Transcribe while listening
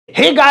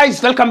Hey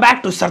guys, welcome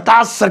back to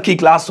Sartaj sir की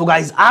class. तो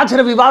guys, आज है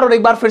रविवार और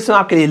एक बार फिर से मैं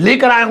आपके लिए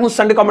लेकर आया हूं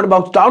Sunday comment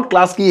box doubt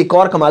class की एक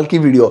और कमाल की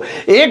वीडियो।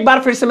 एक बार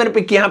फिर से मैंने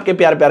पिक किया आपके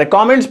प्यारे प्यारे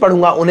कमेंट्स,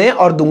 पढ़ूंगा उन्हें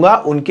और दूंगा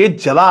उनके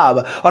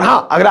जवाब। और हां,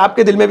 अगर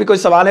आपके दिल में भी कोई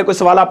सवाल है, कोई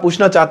सवाल आप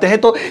पूछना चाहते हैं,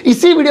 तो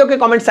इसी वीडियो के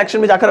कमेंट सेक्शन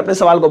में जाकर अपने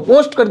सवाल को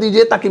पोस्ट कर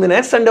दीजिए, ताकि मैं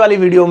नेक्स्ट संडे वाली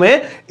वीडियो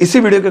में इसी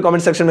वीडियो के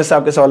कमेंट सेक्शन में से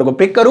आपके सवालों को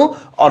पिक करूं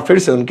और फिर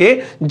से उनके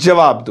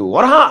जवाब दूं।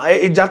 और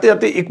हां, जाते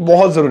जाते एक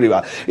बहुत जरूरी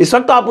बात, इस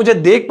वक्त तो आप मुझे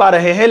देख पा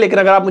रहे हैं, लेकिन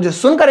अगर आप मुझे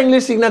सुनकर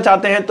इंग्लिश सीखना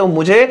चाहते हैं तो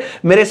मुझे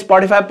मेरे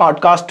स्पॉटिफाई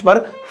पॉडकास्ट पर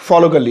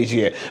फॉलो कर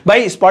लीजिए।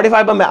 भाई,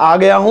 स्पॉटिफाई पर मैं आ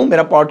गया हूं,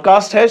 मेरा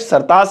पॉडकास्ट है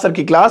सरताज सर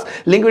की क्लास,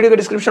 लिंक वीडियो के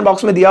डिस्क्रिप्शन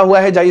बॉक्स में दिया हुआ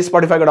है, जाइए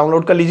स्पॉटिफाई का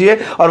डाउनलोड कर लीजिए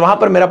और वहां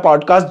पर मेरा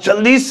पॉडकास्ट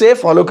जल्दी से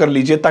फॉलो कर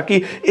लीजिए,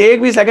 ताकि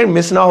एक भी सेकंड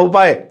मिस ना हो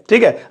पाए।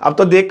 ठीक है, अब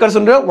तो देखकर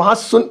सुन रहे हो,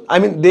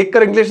 वहां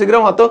देखकर इंग्लिश सीख रहे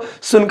हो, वहां तो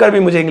सुनकर भी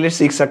मुझे इंग्लिश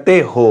सीख सकते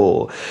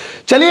हो।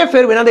 चलिए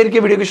फिर बिना देर के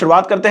वीडियो की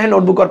शुरुआत करते हैं।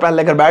 नोटबुक और पेन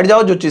लेकर बैठ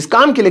जाओ, जो चीज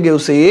काम के लगे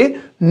उसे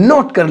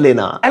नोट कर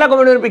लेना। पहला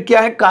कमेंट मैंने पिक किया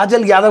है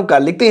काजल यादव का।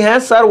 लिखते हैं,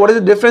 sir what is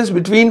the difference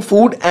between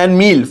food and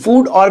meal?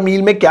 Food और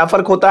मील में क्या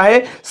फर्क होता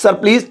है? Sir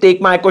please take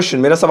my question.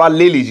 मेरा सवाल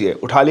ले लीजिए,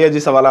 उठा लिया जी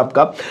सवाल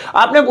आपका।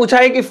 आपने पूछा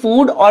है कि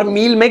फूड और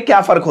मील में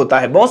क्या फर्क होता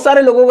है। बहुत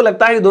सारे लोगों को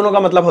लगता है कि दोनों का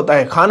मतलब होता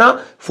है खाना,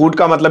 फूड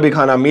का मतलब भी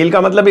खाना, मील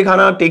का मतलब भी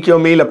खाना। टेक योर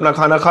मील, अपना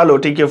खाना खा लो,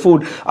 टेक योर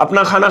फूड,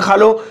 अपना खाना खा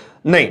लो।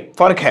 नहीं,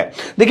 फर्क है।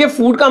 देखिए,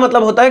 फूड का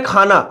मतलब होता है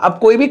खाना। अब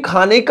कोई भी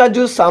खाने का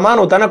जो सामान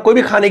होता है ना, कोई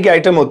भी खाने की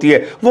आइटम होती है,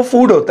 वो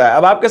फूड होता है।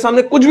 अब आपके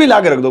सामने कुछ भी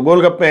लाके रख दो,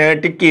 गोलगप्पे हैं,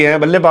 टिक्की है,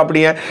 भल्ले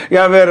पापड़ी है,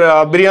 या फिर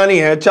बिरयानी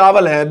है,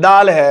 चावल है,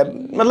 दाल है,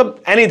 मतलब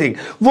एनीथिंग,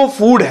 वो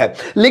फूड है।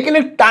 लेकिन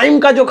एक टाइम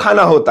का जो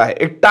खाना होता है,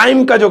 एक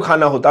टाइम का जो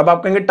खाना होता है, अब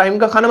आप कहेंगे टाइम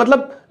का खाना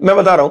मतलब, मैं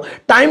बता रहा हूं,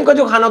 टाइम का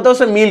जो खाना होता है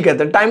उसे मील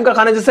कहते हैं। टाइम का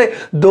खाना जैसे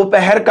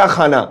दोपहर का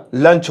खाना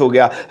लंच हो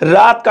गया,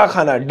 रात का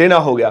खाना डिनर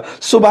हो गया,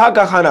 सुबह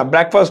का खाना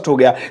ब्रेकफास्ट हो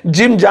गया,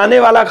 जिम जाने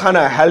वाला खाना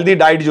हेल्दी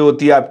डाइट जो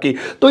होती है आपकी।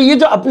 तो ये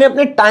जो अपने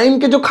अपने टाइम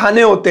के जो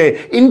खाने होते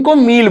हैं, इनको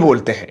मील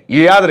बोलते हैं,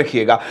 ये याद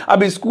रखिएगा।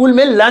 अब स्कूल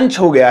में लंच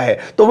हो गया है,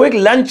 तो वो एक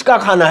लंच का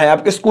खाना है,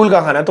 आपके स्कूल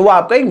का खाना है, तो वो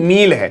आपका एक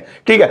मील है।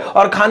 ठीक है,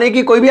 और खाने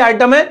की कोई भी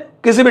आइटम है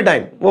किसी भी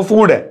टाइम, वो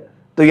फूड है।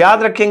 तो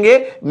याद रखेंगे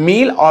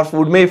मील और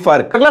फूड में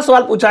फर्क। अगला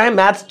सवाल पूछा है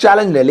मैथ्स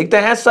चैलेंज ने। लिखते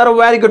हैं, sir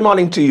very good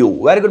morning to you.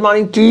 Very good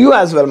morning to you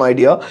as well my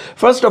dear.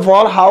 First of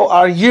all, how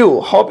are you?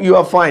 Hope you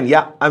are fine. या,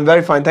 I am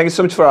very fine, thank you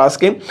so much for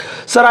asking.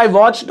 Sir, I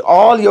watched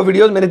all your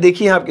videos. मैंने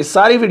देखी है आपकी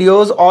सारी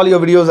videos. All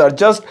your videos are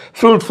just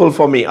fruitful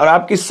for me. और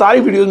आपकी सारी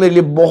videos मेरे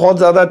लिए बहुत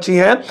ज्यादा अच्छी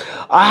हैं।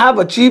 I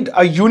have achieved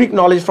a unique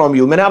knowledge from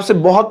you. मैंने आपसे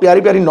बहुत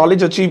प्यारी प्यारी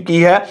नॉलेज अचीव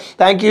की है।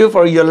 Thank you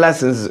for your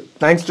lessons.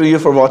 Thanks to you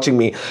for watching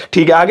मी।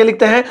 ठीक है, आगे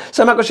लिखते हैं,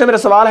 सर मेरा क्वेश्चन, मेरा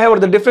सवाल है, what is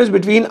the difference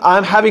between I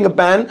am having a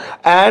pen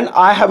and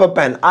I have a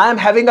pen. I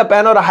am having a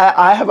pen और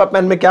I have a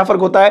pen में क्या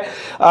फर्क होता है?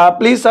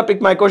 Please sir,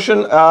 pick my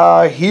question.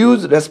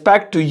 Huge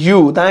respect to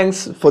you.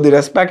 Thanks for the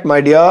respect,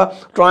 my dear.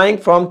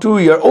 Trying from 2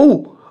 years.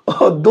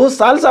 Oh, 2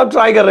 साल से आप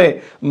try कर रहे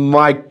हैं।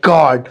 My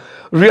God,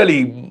 really,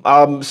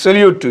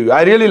 salute to you. I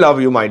really love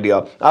you, my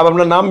dear. आप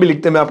अपना नाम भी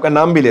लिखते, मैं आपका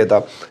नाम भी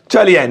लेता।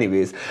 चलिए,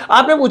 एनीवेज,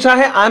 आपने पूछा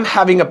है I am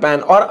having a pen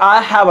और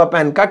आई हैव अ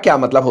पेन का क्या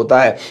मतलब होता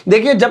है।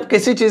 देखिए, जब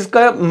किसी चीज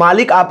का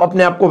मालिक आप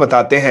अपने आप को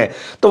बताते हैं,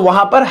 तो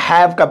वहां पर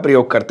हैव का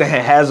प्रयोग करते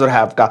हैं, हैज और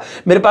हैव का।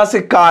 मेरे पास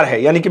एक कार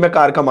है, यानी कि मैं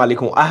कार का मालिक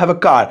हूं, आई हैव अ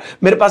कार।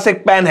 मेरे पास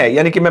एक पेन है,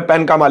 यानी कि मैं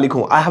पेन का मालिक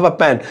हूं, I have a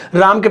pen.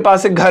 Ram के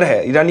पास एक घर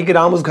है, यानी कि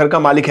राम उस घर का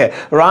मालिक है,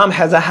 राम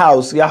हैज अ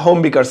हाउस, या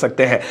होम भी कर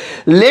सकते हैं।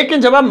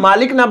 लेकिन जब आप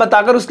मालिक ना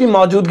बताकर उसकी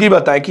मौजूदगी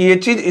बताएं कि ये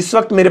चीज इस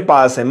वक्त मेरे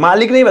पास है,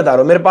 मालिक नहीं बता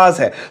रहा हूं, मेरे पास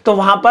है, तो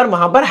वहां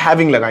पर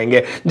हैविंग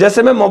लगाएंगे।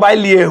 जैसे मैं मोबाइल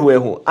लिए हुए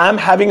हूं, I am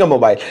having a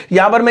mobile.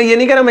 यहां पर मैं ये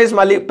नहीं कह रहा मैं इस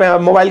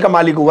मोबाइल का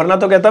मालिक हूं, वरना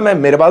तो कहता मैं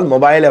मेरे पास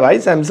मोबाइल है भाई,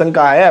 सैमसंग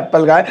का है,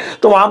 एप्पल का है,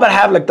 तो वहां पर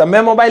हैव लगता।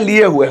 मैं मोबाइल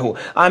लिए हुए हूं,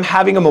 I am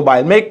having a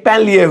mobile. मैं एक पेन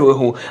लिए हुए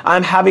हूं, I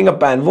am having a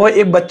pen. वो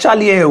एक बच्चा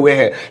लिए हुए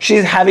है, she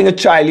is having a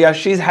child, या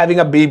she is having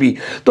a baby.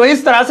 तो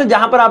इस तरह से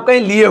जहां पर आप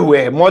कहीं लिए हुए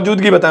हैं,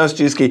 मौजूदगी बताएं उस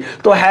चीज की,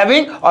 तो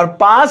हैविंग, और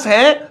पास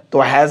है तो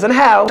हैज एंड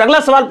हैव। अगला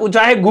सवाल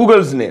पूछा है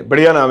गूगल्स ने,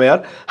 बढ़िया नाम है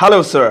यार।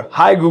 Hello sir,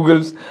 hi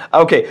Google's.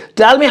 Okay,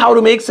 tell me how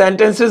to make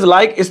sentences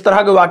like, इस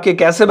तरह के वाक्य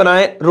कैसे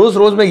बनाएं? रोज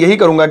रोज मैं यही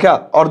करूंगा क्या?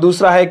 और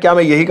दूसरा है, क्या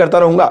मैं यही करता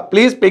रहूंगा?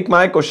 Please pick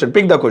my question,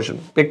 pick the question.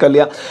 Pick कर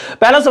लिया।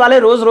 पहला सवाल है,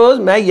 रोज रोज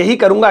मैं यही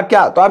करूंगा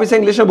क्या? तो आप इसे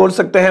इंग्लिश में बोल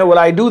सकते हैं, will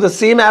I do the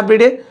same every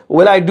day.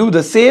 Will I do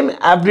the same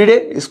every day,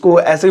 इसको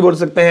ऐसे ही बोल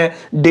सकते हैं,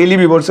 डेली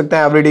भी बोल सकते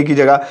हैं एवरी डे की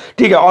जगह।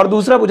 ठीक है, और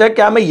दूसरा पूछा है,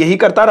 क्या मैं यही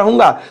करता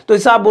रहूंगा? तो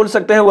इसे आप बोल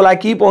सकते हैं, will I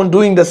keep on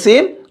doing the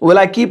same. Will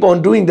I keep on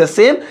doing the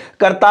same?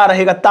 करता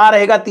रहेगा, ता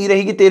रहेगा, ती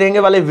रहेगी, ते रहेंगे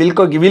वाले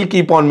विल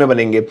कीप ऑन में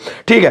बनेंगे।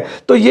 ठीक है,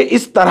 तो ये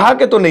इस तरह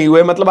के तो नहीं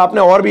हुए, मतलब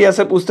आपने और भी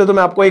ऐसे पूछते तो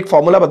मैं आपको एक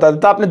फॉर्मूला बता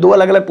देता। आपने 2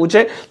 अलग अलग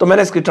पूछे तो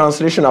मैंने इसकी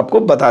ट्रांसलेशन आपको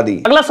बता दी।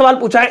 अगला सवाल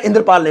पूछा है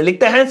इंद्रपाल ने।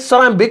 लिखते हैं, sir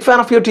I am big fan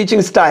of your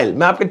teaching style.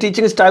 मैं आपके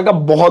टीचिंग स्टाइल का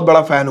बहुत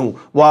बड़ा फैन हूं।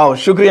 वाह,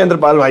 शुक्रिया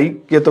इंद्रपाल भाई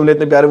कि तुमने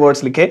इतने प्यारे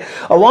वर्ड्स लिखे।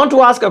 I want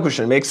to ask a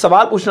question, मैं एक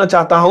सवाल पूछना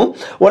चाहता हूं।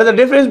 What is the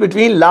difference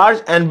between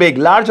large and big?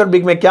 Large और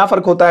बिग में क्या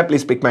फर्क होता है?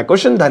 Please pick my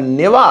question.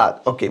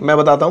 धन्यवाद। ओके, मैं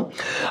बताता बताता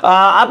हूं।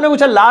 आपने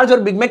पूछा लार्ज और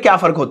बिग में क्या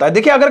फर्क होता है।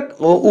 देखिए अगर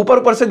ऊपर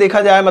ऊपर से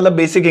देखा जाए, मतलब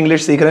बेसिक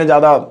इंग्लिश सीख रहे हैं,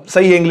 ज्यादा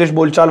सही इंग्लिश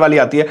बोलचाल वाली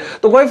आती है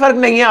तो कोई फर्क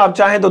नहीं है। आप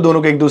चाहें तो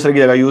दोनों को एक दूसरे की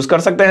जगह यूज कर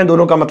सकते हैं,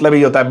 दोनों का मतलब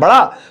ही होता है बड़ा,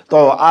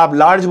 तो आप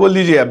लार्ज बोल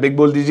दीजिए या बिग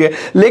बोल दीजिए।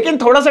 लेकिन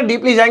थोड़ा सा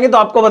डीपली जाएंगे तो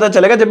आपको पता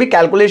चलेगा जब भी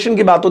कैलकुलेशन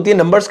की बात होती है,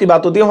 नंबर्स की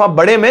बात होती है, वहां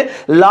बड़े में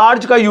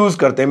लार्ज का यूज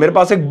करते हैं। मेरे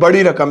पास एक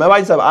बड़ी रकम है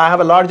भाई साहब, I have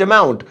a large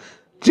amount,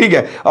 ठीक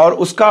है, और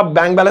उसका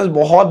बैंक बैलेंस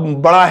बहुत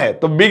बड़ा है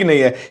तो बिग नहीं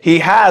है, he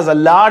has a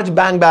large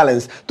bank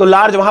balance, तो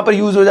लार्ज वहां पर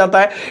यूज हो जाता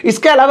है।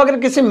 इसके अलावा अगर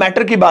किसी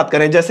मैटर की बात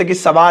करें, जैसे कि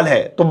सवाल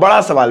है तो बड़ा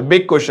सवाल,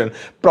 बिग क्वेश्चन,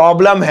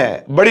 प्रॉब्लम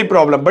है, बड़ी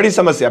प्रॉब्लम, बड़ी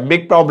समस्या,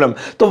 बिग प्रॉब्लम,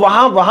 तो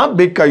वहां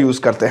बिग का यूज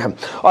करते हैं।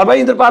 और भाई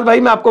इंद्रपाल भाई,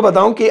 मैं आपको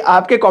बताऊं कि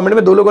आपके कमेंट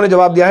में दो लोगों ने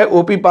जवाब दिया है,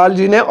 ओपी पाल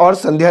जी ने और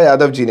संध्या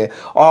यादव जी ने,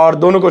 और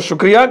दोनों को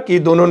शुक्रिया कि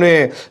दोनों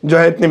ने जो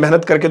है इतनी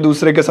मेहनत करके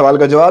दूसरे के सवाल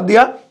का जवाब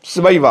दिया।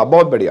 भाई वाह,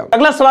 बहुत बढ़िया।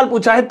 अगला सवाल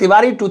पूछा है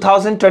तिवारी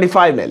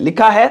 2025 ने,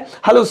 लिखा है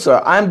hello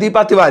sir, I am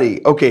Deepa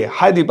Tiwari. Okay,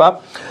 hi Deepa.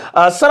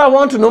 Sir I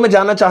want to know, मैं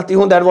जानना चाहती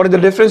हूं that what is the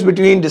difference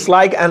between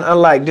dislike and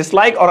unlike.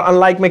 Dislike और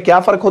अनलाइक में क्या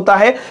फर्क होता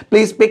है,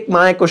 please pick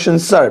my question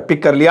sir.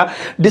 Pick कर लिया।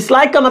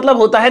 डिसलाइक का मतलब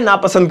होता है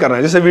नापसंद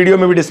करना, जैसे वीडियो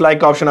में भी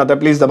डिसलाइक का ऑप्शन आता है,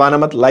 प्लीज दबाना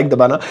मत, लाइक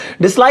दबाना।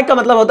 डिसलाइक का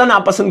मतलब होता है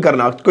नापसंद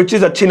करना, कुछ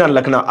चीज अच्छी ना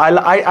लगना।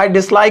 आई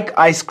डिसलाइक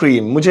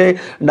आइसक्रीम, मुझे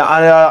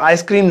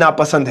आइसक्रीम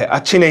नापसंद है,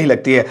 अच्छी नहीं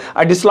लगती है।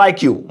 आई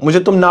डिसलाइक यू, मुझे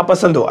तुम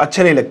नापसंद हो,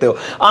 अच्छे नहीं लगते हो।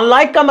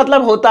 अनलाइक का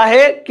मतलब होता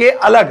है कि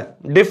अलग,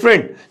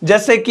 डिफरेंट,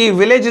 जैसे कि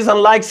विलेज इज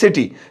अनलाइक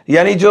सिटी,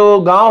 यानी जो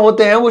गांव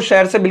होते हैं वो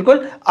शहर से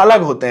बिल्कुल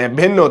अलग होते हैं,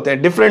 भिन्न होते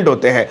हैं, डिफरेंट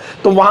होते हैं।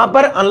 तो वहां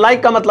पर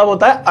अनलाइक का मतलब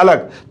होता है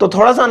अलग। तो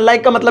थोड़ा सा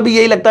अनलाइक का मतलब भी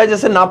यही लगता है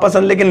जैसे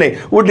नापसंद, लेकिन नहीं,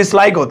 वो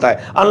डिसलाइक होता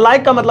है।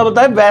 अनलाइक का मतलब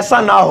होता है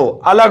वैसा ना हो,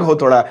 अलग हो,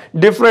 थोड़ा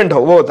डिफरेंट हो,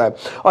 वो होता है।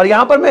 और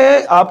यहां पर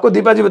मैं आपको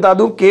दीपा जी बता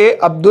दूं कि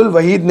अब्दुल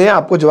वहीद ने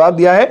आपको जवाब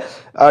दिया है,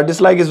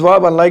 dislike is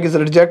verb, unlike is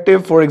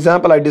adjective. For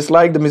example, I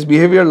dislike the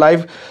misbehavior,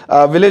 life,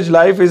 village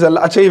life is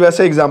अच्छा, ये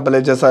वैसे एग्जांपल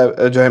है जैसा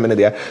जो है मैंने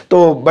दिया।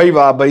 तो भाई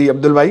वाह भाई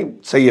अब्दुल भाई,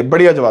 सही है,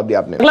 बढ़िया जवाब दिया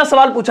आपने। अगला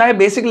सवाल पूछा है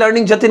बेसिक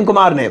लर्निंग जतिन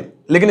कुमार ने,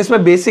 लेकिन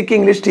इसमें बेसिक की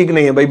इंग्लिश ठीक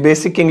नहीं है भाई,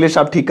 बेसिक की इंग्लिश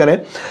आप ठीक करें।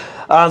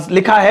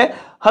 लिखा है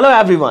hello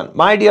everyone,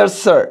 my dear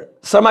sir,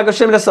 sir my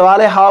question, मेरा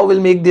सवाल है how will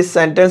make this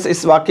sentence,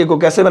 इस वाक्य को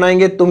कैसे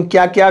बनाएंगे। तुम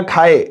क्या क्या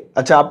खाए,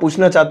 अच्छा आप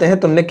पूछना चाहते हैं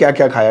तुमने क्या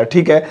क्या खाया,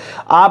 ठीक है।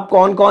 आप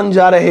कौन कौन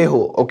जा रहे हो,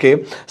 okay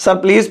sir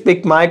please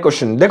pick my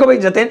question. देखो भाई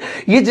जतिन,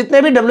 ये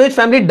जितने भी WH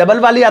फैमिली डबल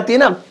वाली आती है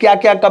ना, क्या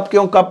क्या, कब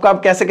क्यों, कब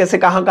कब, कैसे कैसे,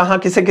 कहां कहां,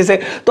 किसे किसे,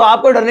 तो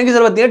आपको डरने की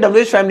जरूरत नहीं है।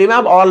 WH फैमिली में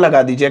आप ऑल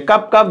लगा दीजिए,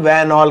 कब कब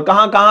व्हेन ऑल,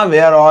 कहां कहां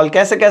वेयर ऑल,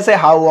 कैसे कैसे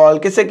हाउ ऑल,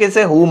 किसे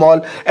किसे हुम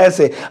ऑल,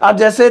 ऐसे। अब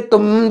जैसे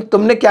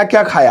तुमने क्या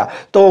क्या खाया,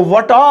 तो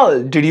what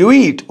all did you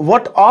eat,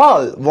 what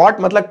all, what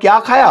मतलब क्या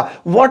खाया,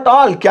 व्हाट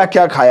ऑल क्या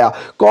क्या खाया।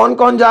 कौन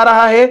कौन जा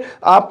रहा है,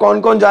 आप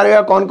कौन कौन जा रहे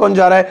हो, कौन कौन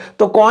जा रहा है,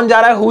 तो कौन जा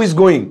रहा है, हु इज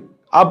गोइंग।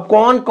 अब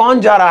कौन कौन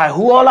जा रहा है,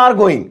 हु ऑल आर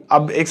गोइंग,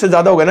 अब एक से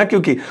ज्यादा हो गया ना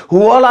क्योंकि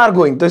हु ऑल आर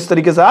गोइंग, तो इस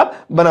तरीके से आप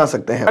बना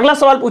सकते हैं। अगला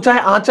सवाल पूछा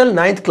है आंचल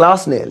 9th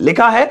क्लास ने,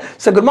 लिखा है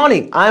sir good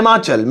morning, I am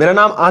आंचल, मेरा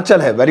नाम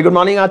आंचल है। Very good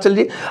morning Aanchal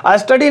ji. I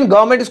study in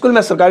government school,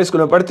 मैं सरकारी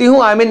स्कूल में पढ़ती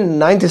हूँ। I am in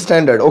 9th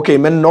standard, okay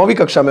मैं 9वीं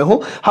कक्षा में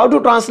हूँ। How to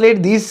translate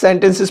these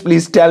sentences,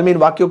 please tell me, इन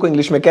वाक्यों को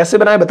इंग्लिश में कैसे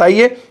बनाए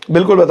बताइए।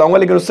 बिल्कुल बताऊंगा,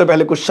 लेकिन उससे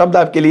पहले कुछ शब्द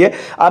आपके लिए।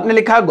 आपने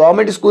लिखा है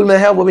गवर्नमेंट स्कूल में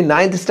है, वो भी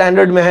 9th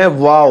स्टैंडर्ड में है,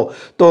 वाओ,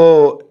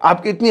 तो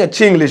आपकी इतनी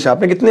अच्छी इंग्लिश है,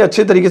 आपने कितने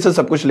अच्छे तरीके से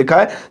सब कुछ लिखा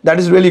है, दैट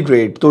इज रियली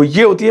ग्रेट। तो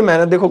ये होती है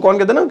मेहनत। देखो कौन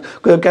कहते हैं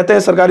ना, कहते हैं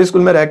सरकारी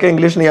स्कूल में रह के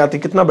इंग्लिश नहीं आती,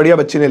 कितना बढ़िया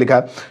बच्ची ने लिखा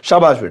है,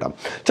 शाबाश बेटा।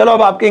 चलो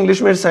अब आपके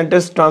इंग्लिश में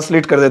सेंटेंस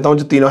ट्रांसलेट कर देता हूं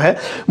जो तीनों है।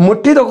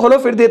 मुट्ठी तो खोलो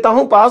फिर देता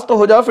हूं, पास तो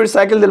हो जाओ फिर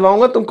साइकिल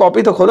दिलवाऊंगा, तुम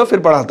कॉपी तो खोलो फिर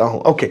पढ़ाता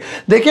हूं। ओके,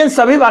 देखिए इन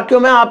सभी वाक्यों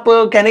में आप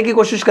कहने की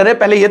कोशिश करें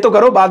पहले ये तो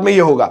करो बाद में ये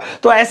होगा,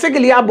 तो ऐसे के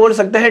लिए आप बोल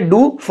सकते हैं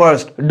डू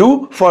फर्स्ट,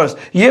 डू फर्स्ट,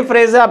 ये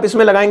फ्रेज है, आप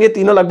इसमें लगाएंगे,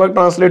 तीनों लगभग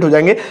ट्रांसलेट हो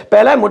जाएंगे।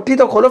 पहला है मुट्ठी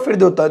तो खोलो फिर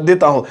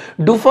देता हूं,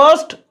 do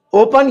first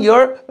open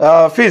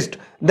your fist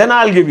then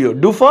I will give you.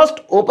 Do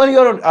first open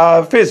your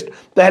fist,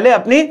 पहले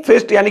अपनी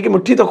फिस्ट यानी कि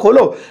मुट्ठी तो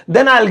खोलो,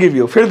 then I will give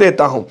you, फिर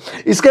देता हूं।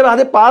 इसके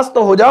बाद पास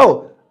तो हो जाओ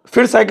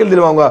फिर cycle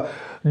दिलवाऊंगा।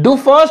 Do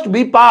first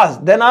B pass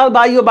then I will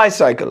buy you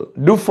bicycle.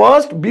 Do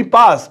first B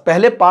पास,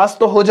 पहले पास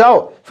तो हो जाओ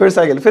फिर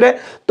साइकिल। फिर है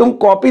तुम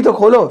कॉपी तो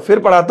खोलो फिर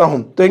पढ़ाता हूं,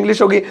 तो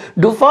इंग्लिश होगी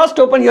do first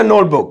open your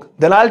notebook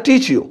then I will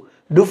teach you.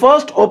 Do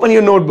first open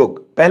your notebook,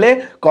 पहले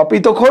कॉपी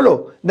तो खोलो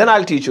then I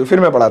will teach you, फिर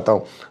मैं पढ़ाता हूं।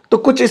 तो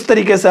कुछ इस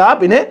तरीके से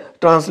आप इन्हें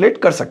ट्रांसलेट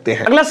कर सकते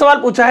हैं। अगला सवाल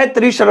पूछा है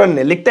त्रिशरण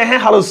ने, लिखते हैं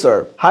हेलो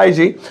सर, हाय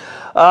जी,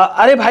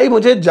 अरे भाई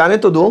मुझे जाने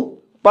तो दो,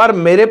 पर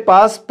मेरे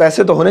पास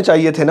पैसे तो होने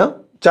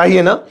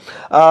चाहिए ना,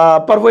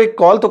 पर वो एक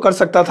कॉल तो कर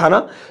सकता था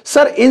ना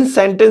सर। इन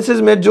सेंटेंसेस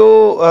में जो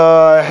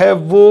है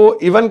वो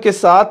इवन के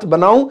साथ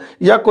बनाऊं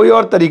या कोई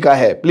और तरीका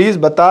है, प्लीज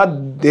बता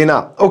देना।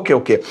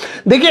 ओके,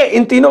 देखिए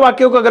इन तीनों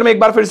वाक्यों को अगर मैं एक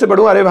बार फिर से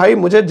पढ़ूं, अरे भाई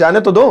मुझे जाने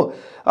तो दो,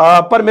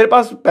 पर मेरे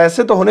पास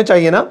पैसे तो होने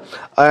चाहिए ना,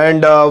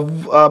 एंड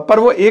पर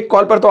वो एक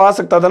कॉल पर तो आ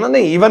सकता था ना,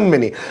 नहीं इवन में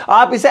नहीं,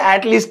 आप इसे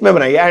एटलीस्ट में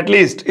बनाइए,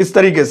 एटलीस्ट इस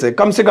तरीके से,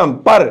 कम से कम,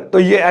 पर तो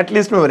ये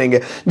एटलीस्ट में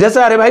बनेंगे।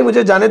 जैसे अरे भाई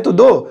मुझे जाने तो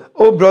दो,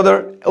 ओ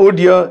ब्रदर, ओ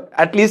डियर,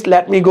 एटलीस्ट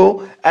लेट मी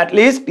गो,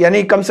 एटलीस्ट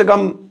यानी कम से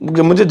कम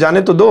मुझे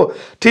जाने तो दो,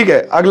 ठीक है।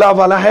 अगला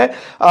वाला है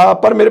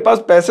पर मेरे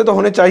पास पैसे तो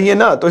होने चाहिए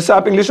ना, तो इससे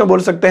आप इंग्लिश में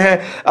बोल सकते हैं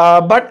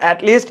but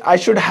at least I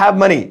should have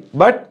money,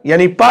 but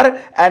यानी पर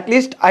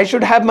at least I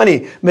should have money,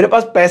 मेरे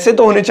पास पैसे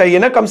तो होने चाहिए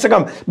ना कम से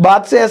कम।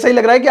 बात से ऐसा ही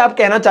लग रहा है कि आप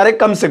कहना चाह रहे हैं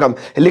कम से कम,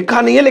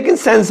 लिखा नहीं है लेकिन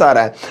सेंस आ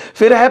रहा है।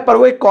 फिर है पर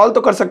वो एक कॉल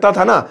तो कर सकता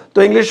था ना,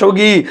 तो इंग्लिश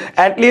होगी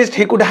at least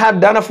he could have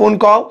done a phone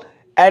call,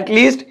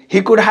 at least he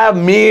could have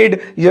made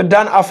you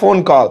done a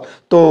phone call,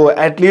 तो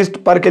एटलीस्ट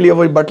पर के लिए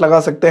वही बट लगा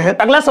सकते हैं।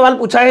 अगला सवाल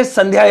पूछा है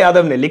संध्या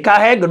यादव ने, लिखा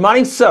है good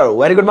morning sir,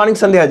 very good morning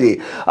Sandhya ji,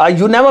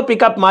 you never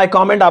pick up my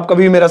comment, आप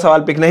कभी भी मेरा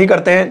सवाल पिक नहीं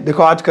करते हैं।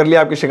 देखो आज कर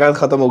लिया, आपकी शिकायत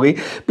खत्म हो गई।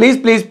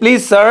 Please please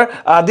please sir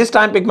this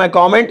time pick my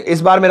comment,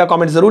 इस बार मेरा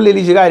कमेंट जरूर ले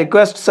लीजिएगा।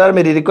 रिक्वेस्ट सर,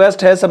 मेरी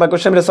रिक्वेस्ट है। सब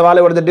क्वेश्चन, मेरा सवाल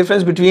है what is the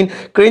difference between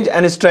cringe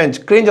and strange,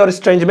 cringe और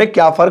स्ट्रेंज में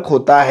क्या फर्क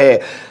होता है।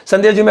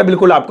 संध्या जी मैं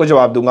बिल्कुल आपको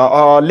जवाब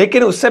दूंगा,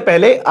 लेकिन उससे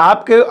पहले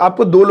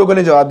आपको दो लोगों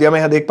ने जवाब दिया, मैं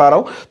यहां देख पा रहा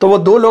हूं, तो वो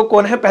दो लोग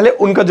कौन है पहले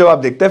उनका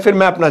जवाब देखते हैं, फिर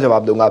मैं अपना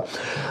जवाब दूंगा।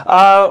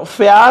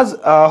 फयाज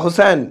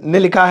हुसैन ने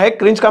लिखा है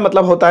क्रिंज का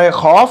मतलब होता है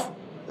खौफ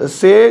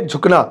से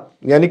झुकना,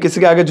 यानी किसी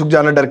के आगे झुक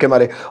जाना डर के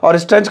मारे, और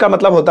स्ट्रेंज का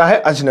मतलब होता है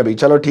अजनबी।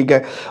 चलो ठीक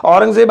है।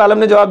 औरंगजेब आलम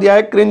ने जवाब दिया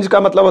है क्रिंज का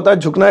मतलब होता है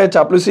झुकना या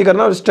चापलूसी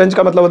करना, और स्ट्रेंज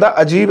का मतलब होता है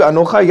अजीब,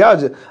 अनोखा या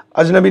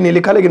अजनबी नहीं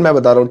लिखा लेकिन मैं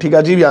बता रहा हूं, ठीक है,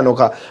 अजीब या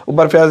अनोखा।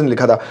 ऊपर फयाज ने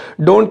लिखा था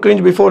डोंट क्रिंज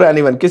बिफोर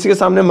एनीवन, किसी के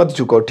सामने मत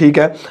झुको, ठीक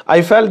है।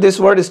 I felt this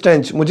word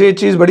strange, मुझे ये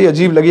चीज बड़ी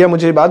अजीब लगी, या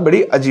मुझे ये बात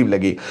बड़ी अजीब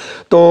लगी।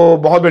 तो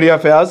बहुत बढ़िया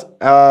फयाज,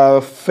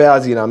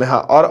 फयाज ही नाम है, हाँ।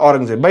 और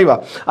औरंगजेब, भाई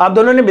वाह, आप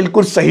दोनों ने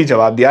बिल्कुल सही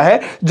जवाब दिया है।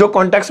 जो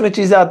कॉन्टेक्स्ट में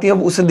चीजें आती हैं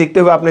उसे देखते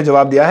हुए आपने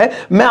जवाब दिया है।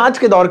 मैं आज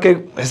के दौर के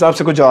हिसाब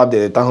से कुछ जवाब दे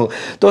देता हूं।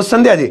 तो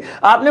संध्या जी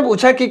आपने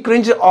पूछा कि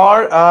क्रिंज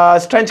और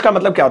स्ट्रेंज का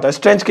मतलब क्या होता है।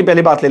 स्ट्रेंज की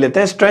पहली बात ले लेते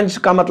हैं। स्ट्रेंज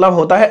का मतलब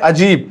होता है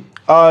अजीब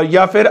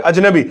या फिर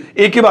अजनबी,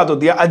 एक ही बात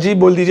होती है। अजीब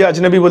बोल दीजिए,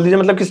 अजनबी बोल दीजिए,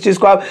 मतलब किस चीज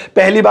को आप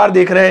पहली बार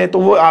देख रहे हैं तो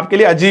वो आपके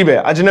लिए अजीब है,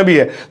 अजनबी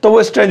है, तो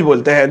वो स्ट्रेंज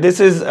बोलते हैं। This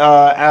is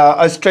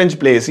a strange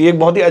place, ये एक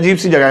बहुत ही अजीब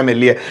सी जगह है मेरे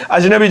लिए,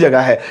 अजनबी जगह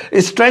है।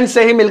 स्ट्रेंज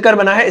से ही मिलकर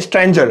बना है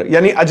स्ट्रेंजर,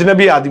 यानी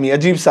अजनबी आदमी,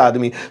 अजीब सा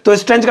आदमी। तो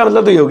स्ट्रेंज का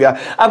मतलब तो ये हो गया।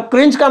 अब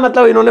क्रिंज का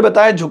मतलब इन्होंने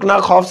बताया झुकना,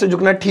 खौफ से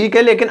झुकना, ठीक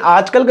है, लेकिन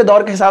आजकल के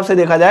दौर के हिसाब से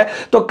देखा जाए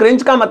तो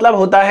क्रिंज का मतलब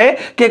होता है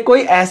कि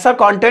कोई ऐसा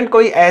कंटेंट,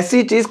 कोई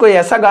ऐसी चीज, कोई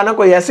ऐसा गाना,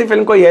 कोई ऐसी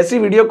फिल्म, कोई ऐसी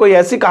वीडियो, कोई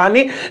ऐसी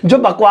कहानी जो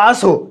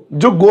बकवास हो,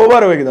 जो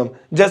गोबर हो एकदम।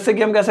 जैसे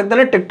कि हम कह सकते हैं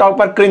ना टिकटॉक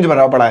पर क्रिंज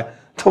भरा पड़ा है,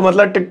 तो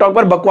मतलब टिकटॉक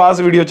पर बकवास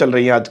वीडियो चल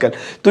रही है आजकल,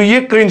 तो ये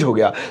क्रिंज हो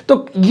गया।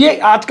 तो ये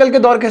आजकल के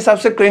दौर के हिसाब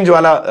से क्रिंज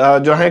वाला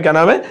जो है, क्या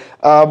नाम है,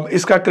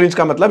 इसका क्रिंज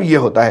का मतलब ये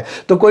होता है।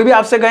 तो कोई भी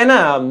आपसे कहे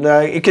ना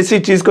किसी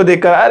चीज को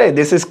देखकर अरे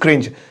दिस इज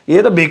क्रिंज,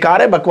 ये तो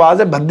बेकार है, बकवास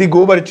है, भद्दी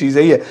गोबर चीज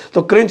है ये,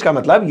 तो क्रिंज का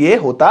मतलब ये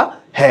होता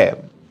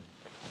है।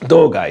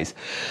 तो गाइस,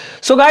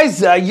 सो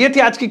गाइस ये थी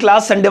आज की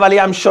क्लास संडे वाली।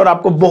 आई एम श्योर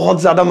आपको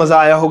बहुत ज्यादा मजा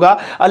आया होगा।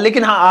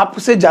 लेकिन हाँ,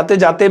 आपसे जाते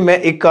जाते मैं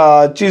एक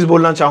चीज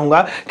बोलना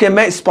चाहूंगा कि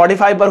मैं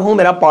स्पॉटिफाई पर हूं,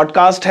 मेरा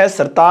पॉडकास्ट है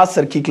सरताज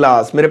सर की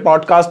क्लास। मेरे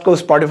पॉडकास्ट को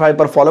स्पॉटिफाई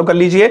पर फॉलो कर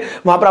लीजिए,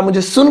 वहां पर आप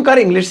मुझे सुनकर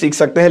इंग्लिश सीख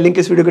सकते हैं। लिंक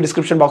इस वीडियो के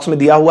डिस्क्रिप्शन बॉक्स में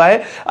दिया हुआ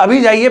है,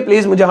 अभी जाइए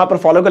प्लीज, मुझे वहां पर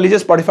फॉलो कर लीजिए।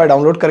 स्पॉटिफाई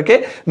डाउनलोड करके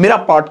मेरा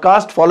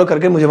पॉडकास्ट फॉलो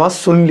करके मुझे वहां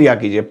सुन लिया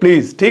कीजिए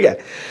प्लीज, ठीक है।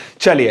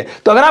 चलिए,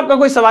 तो अगर आपका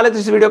कोई सवाल है तो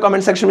इस वीडियो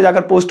कमेंट सेक्शन में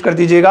जाकर पोस्ट कर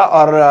दीजिएगा,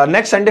 और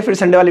नेक्स्ट संडे फिर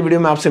संडे वाली वीडियो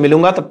में आपसे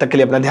मिलूंगा। तब तक के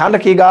लिए अपना ध्यान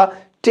रखिएगा।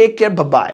 Take care, bye bye.